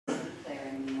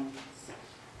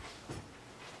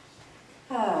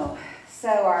So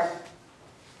our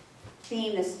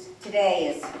theme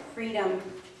today is Freedom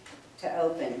to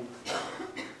Open.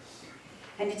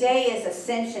 And today is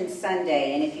Ascension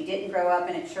Sunday, and if you didn't grow up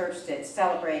in a church that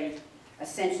celebrated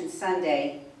Ascension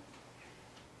Sunday,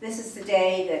 this is the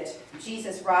day that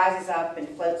Jesus rises up and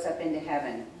floats up into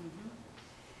heaven.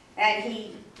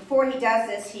 And before he does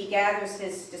this, he gathers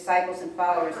his disciples and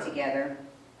followers together.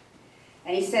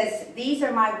 And he says, "These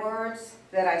are my words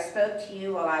that I spoke to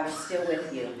you while I was still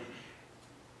with you,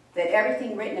 that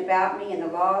everything written about me in the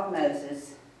law of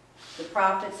Moses, the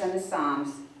prophets and the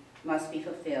Psalms must be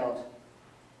fulfilled."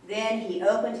 Then he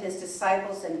opened his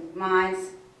disciples' and minds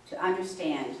to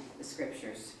understand the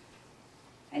Scriptures.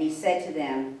 And he said to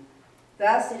them,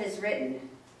 "Thus it is written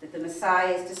that the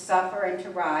Messiah is to suffer and to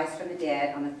rise from the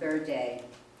dead on the third day,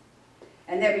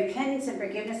 and that repentance and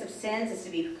forgiveness of sins is to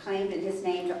be proclaimed in his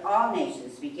name to all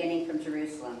nations, beginning from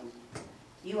Jerusalem.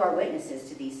 You are witnesses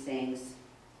to these things.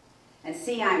 And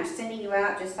see, I am sending you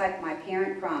out just like my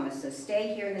parent promised, so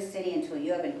stay here in the city until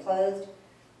you have been clothed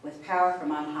with power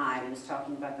from on high." He was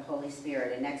talking about the Holy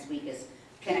Spirit. And next week is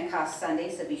Pentecost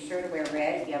Sunday, so be sure to wear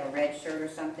red if you have a red shirt or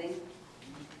something.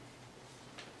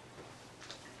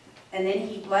 And then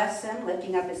he blessed them,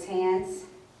 lifting up his hands.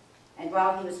 And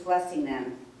while he was blessing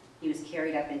them, he was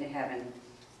carried up into heaven.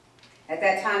 At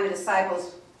that time, the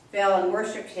disciples fell and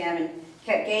worshipped him and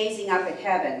kept gazing up at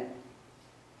heaven.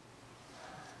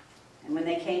 And when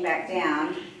they came back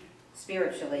down,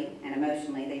 spiritually and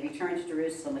emotionally, they returned to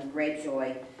Jerusalem with great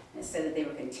joy. And it said that they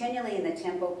were continually in the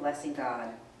temple blessing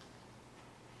God.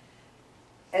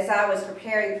 As I was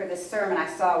preparing for this sermon, I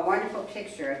saw a wonderful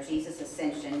picture of Jesus'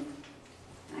 ascension.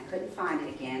 I couldn't find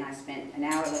it again. I spent an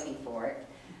hour looking for it.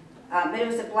 But it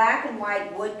was a black and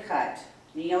white woodcut.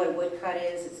 You know what a woodcut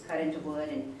is? It's cut into wood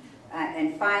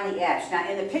and finely etched. Now,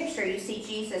 in the picture, you see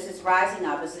Jesus is rising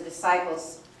up as the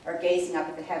disciples are gazing up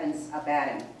at the heavens up at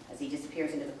him as he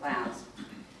disappears into the clouds.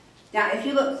 Now, if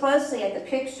you look closely at the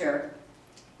picture,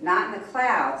 not in the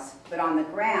clouds, but on the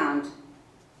ground,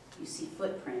 you see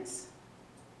footprints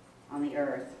on the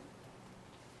earth.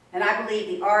 And I believe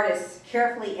the artists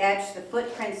carefully etched the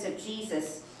footprints of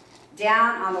Jesus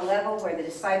down on the level where the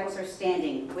disciples are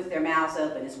standing with their mouths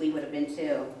open, as we would have been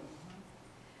too.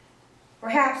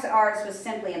 Perhaps the artist was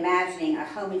simply imagining a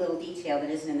homey little detail that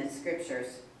isn't in the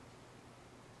Scriptures.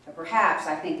 But perhaps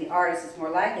I think the artist is more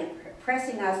likely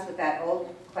pressing us with that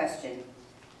old question: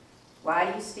 why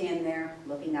do you stand there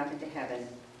looking up into heaven?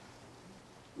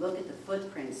 Look at the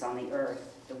footprints on the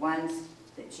earth, the ones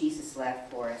that Jesus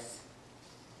left for us.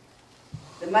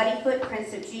 The muddy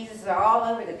footprints of Jesus are all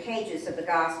over the pages of the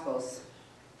Gospels.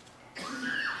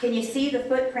 Can you see the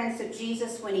footprints of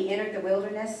Jesus when he entered the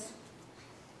wilderness?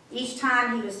 Each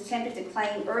time he was tempted to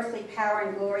claim earthly power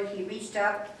and glory, he reached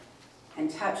up and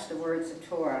touched the words of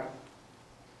Torah.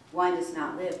 One does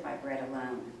not live by bread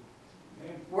alone.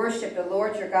 Amen. Worship the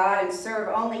Lord your God and serve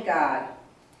only God.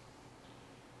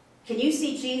 Can you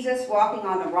see Jesus walking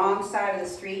on the wrong side of the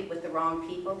street with the wrong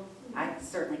people? I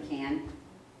certainly can.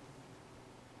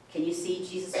 Can you see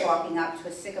Jesus walking up to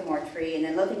a sycamore tree and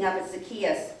then looking up at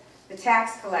Zacchaeus, the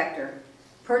tax collector,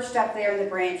 perched up there in the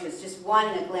branches, just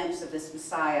wanting a glimpse of this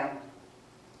Messiah?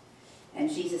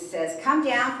 And Jesus says, "Come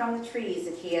down from the tree,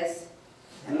 Zacchaeus,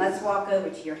 and let's walk over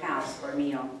to your house for a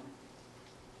meal."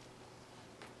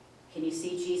 Can you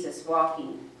see Jesus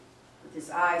walking with his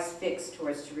eyes fixed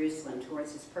towards Jerusalem,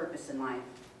 towards his purpose in life?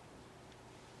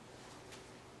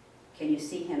 Can you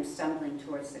see him stumbling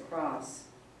towards the cross,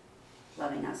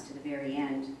 loving us to the very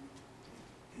end?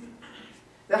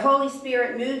 The Holy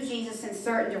Spirit moved Jesus in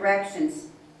certain directions,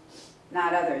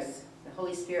 not others. The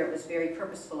Holy Spirit was very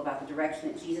purposeful about the direction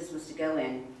that Jesus was to go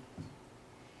in.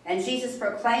 And Jesus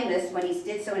proclaimed this when he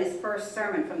did so in his first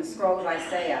sermon from the scroll of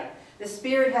Isaiah. "The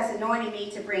Spirit has anointed me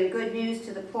to bring good news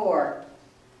to the poor,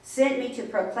 sent me to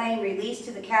proclaim release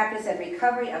to the captives and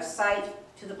recovery of sight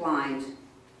to the blind,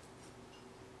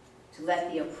 to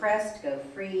let the oppressed go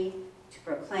free, to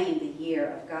proclaim the year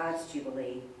of God's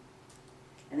Jubilee."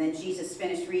 And then Jesus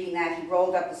finished reading that. He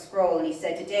rolled up the scroll and he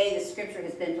said, "Today the Scripture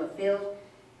has been fulfilled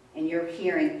in your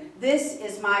hearing. This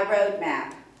is my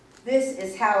roadmap. This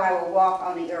is how I will walk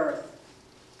on the earth.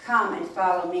 Come and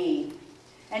follow me."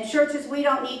 And churches, we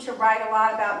don't need to write a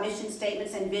lot about mission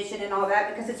statements and vision and all that,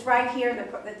 because it's right here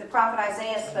that the prophet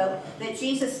Isaiah spoke, that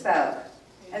Jesus spoke.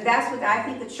 And that's what I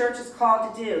think the church is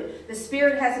called to do. "The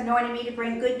Spirit has anointed me to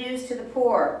bring good news to the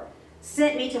poor,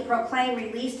 sent me to proclaim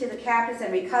release to the captives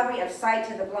and recovery of sight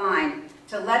to the blind,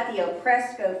 to let the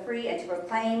oppressed go free, and to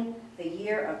proclaim the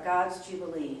year of God's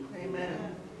Jubilee."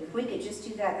 Amen. If we could just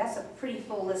do that, that's a pretty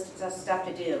full list of stuff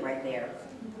to do right there.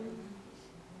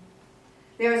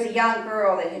 There was a young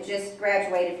girl that had just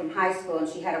graduated from high school, and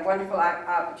she had a wonderful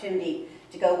opportunity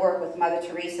to go work with Mother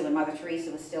Teresa when Mother Teresa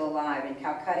was still alive in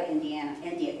Calcutta, India.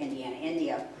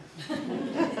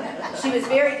 She was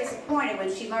very disappointed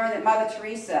when she learned that Mother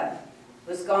Teresa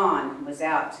was gone, was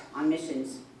out on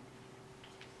missions,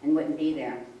 and wouldn't be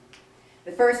there.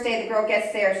 The first day the girl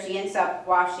gets there, she ends up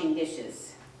washing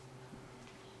dishes.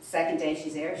 The second day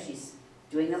she's there, she's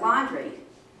doing the laundry.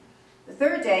 The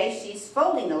third day, she's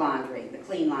folding the laundry, the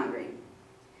clean laundry.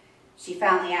 She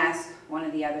finally asked one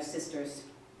of the other sisters,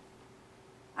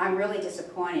 "I'm really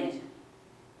disappointed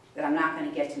that I'm not going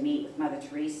to get to meet with Mother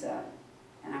Teresa,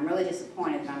 and I'm really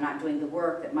disappointed that I'm not doing the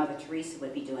work that Mother Teresa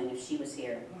would be doing if she was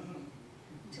here."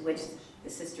 To which the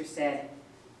sister said,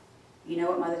 "You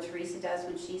know what Mother Teresa does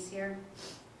when she's here?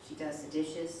 She does the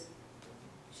dishes,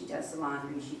 she does the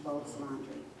laundry, she folds the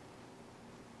laundry."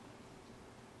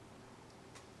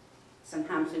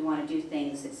 Sometimes we want to do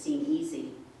things that seem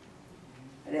easy,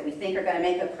 or that we think are going to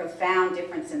make a profound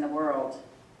difference in the world.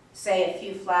 Say a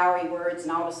few flowery words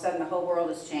and all of a sudden the whole world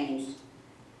has changed.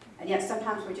 And yet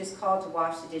sometimes we're just called to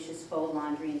wash the dishes, fold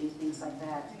laundry, and do things like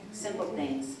that. Simple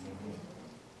things.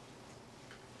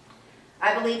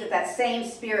 I believe that that same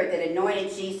Spirit that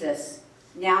anointed Jesus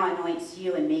now anoints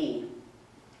you and me.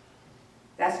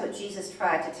 That's what Jesus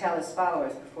tried to tell his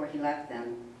followers before he left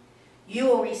them. You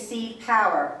will receive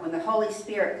power when the Holy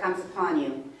Spirit comes upon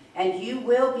you, and you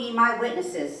will be my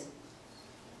witnesses.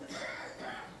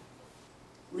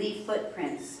 Leave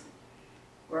footprints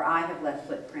where I have left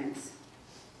footprints.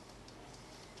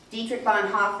 Dietrich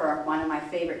Bonhoeffer, one of my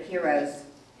favorite heroes,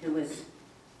 who was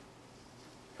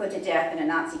put to death in a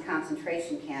Nazi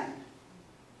concentration camp,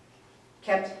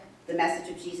 kept the message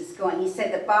of Jesus going. He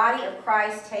said, "The body of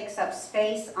Christ takes up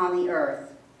space on the earth.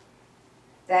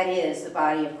 That is, the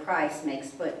body of Christ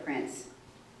makes footprints.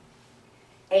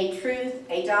 A truth,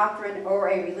 a doctrine, or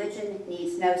a religion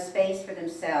needs no space for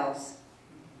themselves.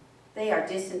 They are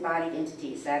disembodied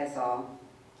entities, that is all.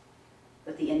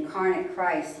 But the incarnate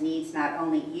Christ needs not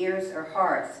only ears or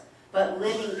hearts, but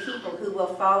living people who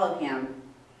will follow him."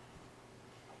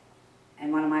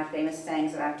 And one of my famous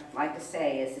sayings that I like to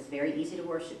say is, it's very easy to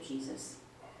worship Jesus.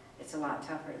 It's a lot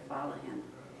tougher to follow him,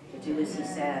 to do as he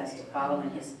says, to follow in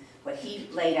his, what he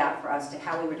laid out for us, to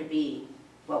how we were to be,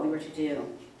 what we were to do.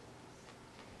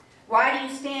 Why do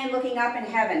you stand looking up in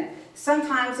heaven?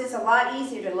 Sometimes it's a lot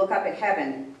easier to look up at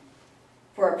heaven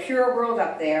for a pure world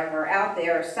up there, or out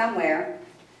there, or somewhere,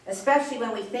 especially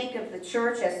when we think of the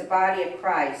church as the body of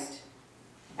Christ.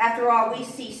 After all, we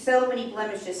see so many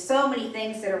blemishes, so many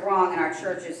things that are wrong in our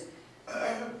churches.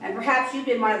 And perhaps you've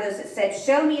been one of those that said,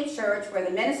 "Show me a church where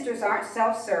the ministers aren't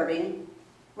self-serving,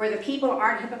 where the people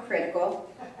aren't hypocritical,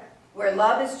 where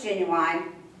love is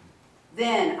genuine,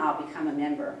 then I'll become a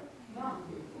member."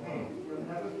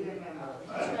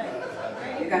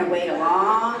 You're going to wait a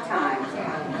long time.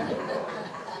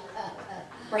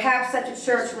 Perhaps such a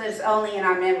church lives only in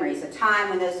our memories, a time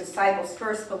when those disciples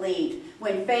first believed,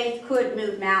 when faith could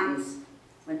move mountains,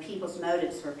 when people's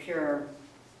motives were pure.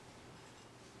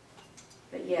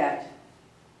 But yet,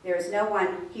 there is no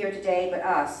one here today but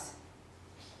us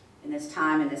in this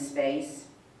time, in this space.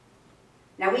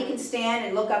 Now we can stand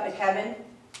and look up at heaven,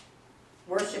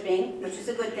 worshiping, which is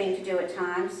a good thing to do at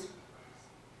times.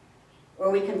 Or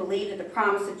we can believe that the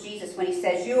promise of Jesus when he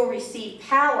says, "You will receive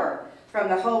power from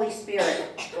the Holy Spirit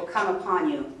will come upon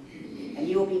you, and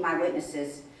you will be my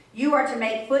witnesses." You are to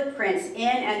make footprints in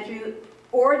and through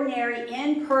ordinary,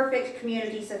 imperfect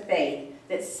communities of faith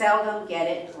that seldom get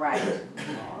it right.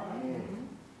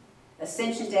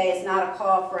 Ascension Day is not a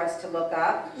call for us to look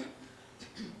up.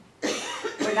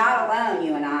 We're not alone,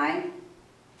 you and I.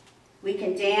 We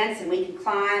can dance and we can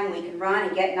climb, we can run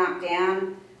and get knocked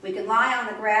down. We can lie on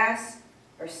the grass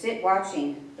or sit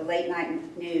watching the late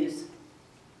night news.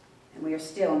 And we are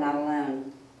still not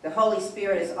alone. The Holy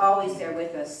Spirit is always there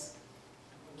with us,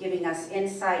 giving us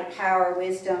insight, power,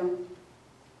 wisdom.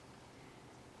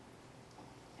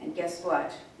 And guess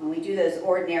what? When we do those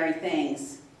ordinary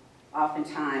things,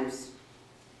 oftentimes,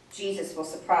 Jesus will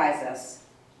surprise us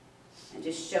and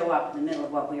just show up in the middle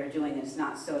of what we are doing that's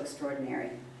not so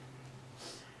extraordinary.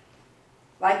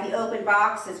 Like the open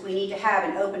boxes, we need to have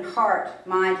an open heart,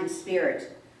 mind, and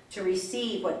spirit to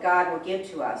receive what God will give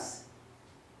to us.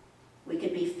 We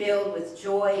can be filled with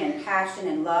joy and passion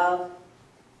and love.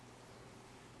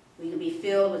 We can be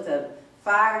filled with a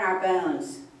fire in our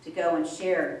bones to go and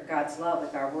share God's love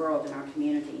with our world and our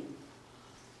community.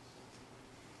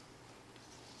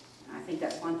 I think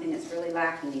that's one thing that's really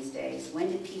lacking these days.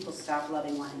 When did people stop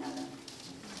loving one another?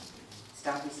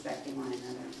 Stop respecting one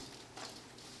another?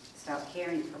 Stop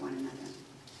caring for one another?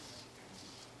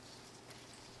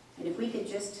 And if we could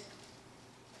just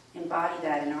embody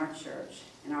that in our church,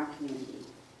 in our community,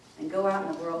 and go out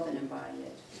in the world and embody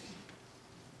it.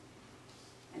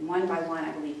 And one by one,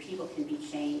 I believe people can be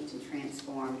changed and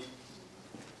transformed.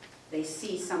 They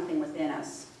see something within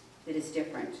us that is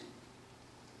different.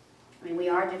 I mean, we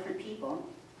are different people,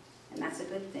 and that's a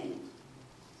good thing.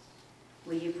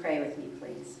 Will you pray with me,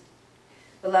 please?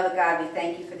 Beloved God, we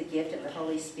thank you for the gift of the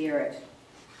Holy Spirit.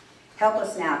 Help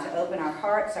us now to open our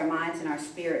hearts, our minds, and our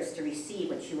spirits to receive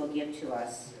what you will give to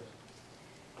us.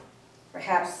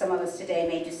 Perhaps some of us today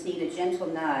may just need a gentle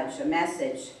nudge, a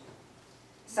message,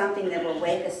 something that will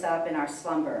wake us up in our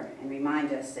slumber and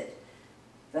remind us that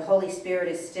the Holy Spirit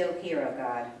is still here, oh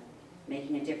God,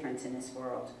 making a difference in this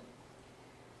world.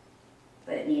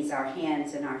 But it needs our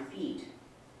hands and our feet,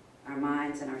 our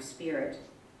minds and our spirit,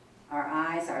 our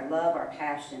eyes, our love, our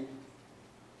passion.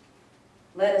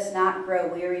 Let us not grow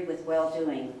weary with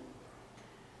well-doing,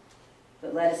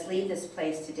 but let us leave this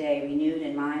place today renewed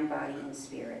in mind, body, and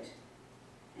spirit.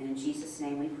 And in Jesus'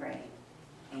 name we pray.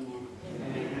 Amen.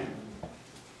 Amen.